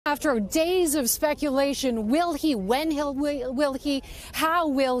After days of speculation, will he, when will he, how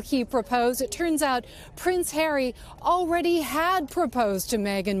will he propose? It turns out Prince Harry already had proposed to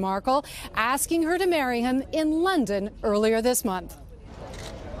Meghan Markle, asking her to marry him in London earlier this month.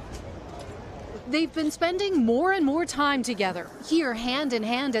 They've been spending more and more time together, here hand in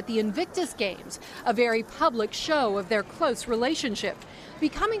hand at the Invictus Games, a very public show of their close relationship,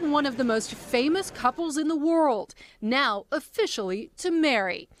 becoming one of the most famous couples in the world, now officially to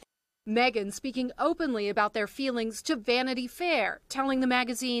marry. Meghan speaking openly about their feelings to Vanity Fair, telling the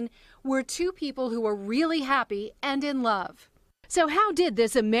magazine, "We're two people who are really happy and in love." So how did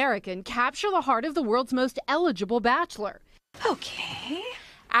this American capture the heart of the world's most eligible bachelor? Okay.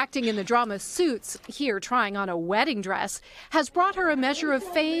 Acting in the drama Suits, here trying on a wedding dress, has brought her a measure of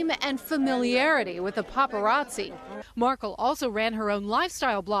fame and familiarity with the paparazzi. Markle also ran her own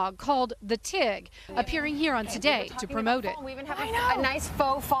lifestyle blog called The Tig, appearing here on Today to promote it. We even have a nice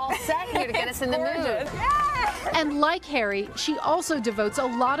faux fall set here to get us in the mood. And like Harry, she also devotes a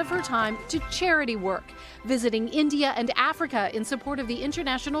lot of her time to charity work, visiting India and Africa in support of the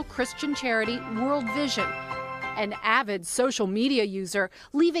international Christian charity World Vision. An avid social media user,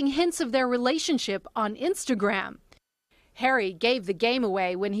 leaving hints of their relationship on Instagram. Harry gave the game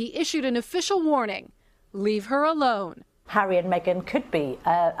away when he issued an official warning: leave her alone. Harry and Meghan could be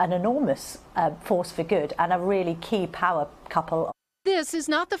an enormous force for good and a really key power couple. This is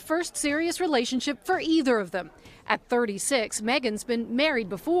not the first serious relationship for either of them. At 36, Meghan's been married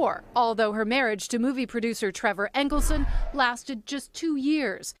before, although her marriage to movie producer Trevor Engelson lasted just 2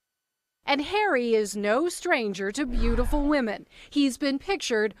 years. And Harry is no stranger to beautiful women. He's been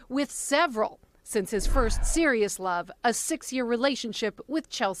pictured with several since his first serious love, a 6-year relationship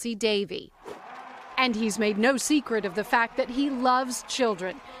with Chelsea Davy. And he's made no secret of the fact that he loves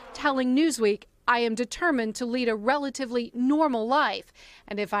children, telling Newsweek, "I am determined to lead a relatively normal life,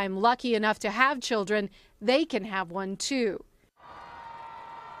 and if I'm lucky enough to have children, they can have one too."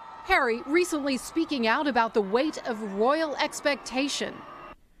 Harry recently speaking out about the weight of royal expectation.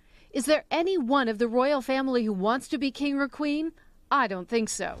 Is there any one of the royal family who wants to be king or queen? I don't think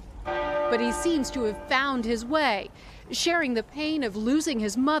so. But he seems to have found his way, sharing the pain of losing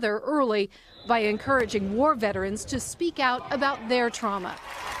his mother early by encouraging war veterans to speak out about their trauma.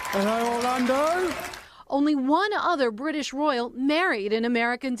 Hello, Orlando. Only one other British royal married an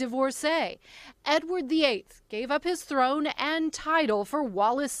American divorcee. Edward VIII gave up his throne and title for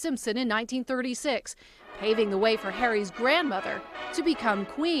Wallis Simpson in 1936. Paving the way for Harry's grandmother to become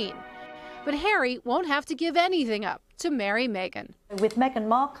queen. But Harry won't have to give anything up to marry Meghan. With Meghan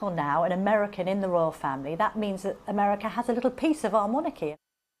Markle now an American in the royal family, that means that America has a little piece of our monarchy.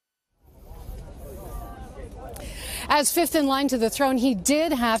 As fifth in line to the throne, he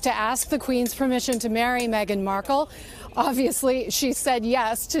did have to ask the Queen's permission to marry Meghan Markle. Obviously, she said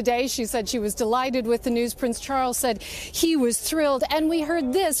yes. Today, she said she was delighted with the news. Prince Charles said he was thrilled. And we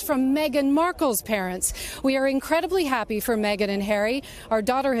heard this from Meghan Markle's parents. "We are incredibly happy for Meghan and Harry. Our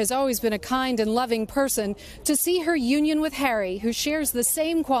daughter has always been a kind and loving person. To see her union with Harry, who shares the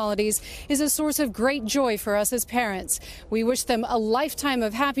same qualities, is a source of great joy for us as parents. We wish them a lifetime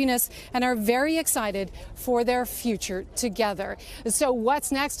of happiness and are very excited for their future together." So what's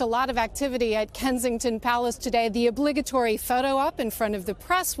next? A lot of activity at Kensington Palace today. The obligatory photo op in front of the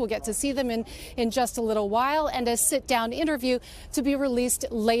press. We'll get to see them in just a little while, and a sit-down interview to be released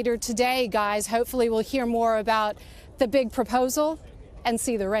later today, guys. Hopefully we'll hear more about the big proposal and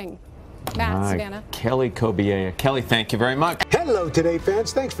see the ring. Matt, Savannah. Kelly Cobiella. Kelly, thank you very much. Hello, Today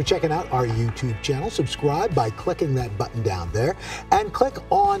fans. Thanks for checking out our YouTube channel. Subscribe by clicking that button down there and click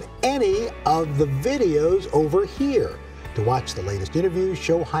on any of the videos over here to watch the latest interviews,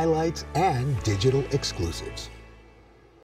 show highlights, and digital exclusives.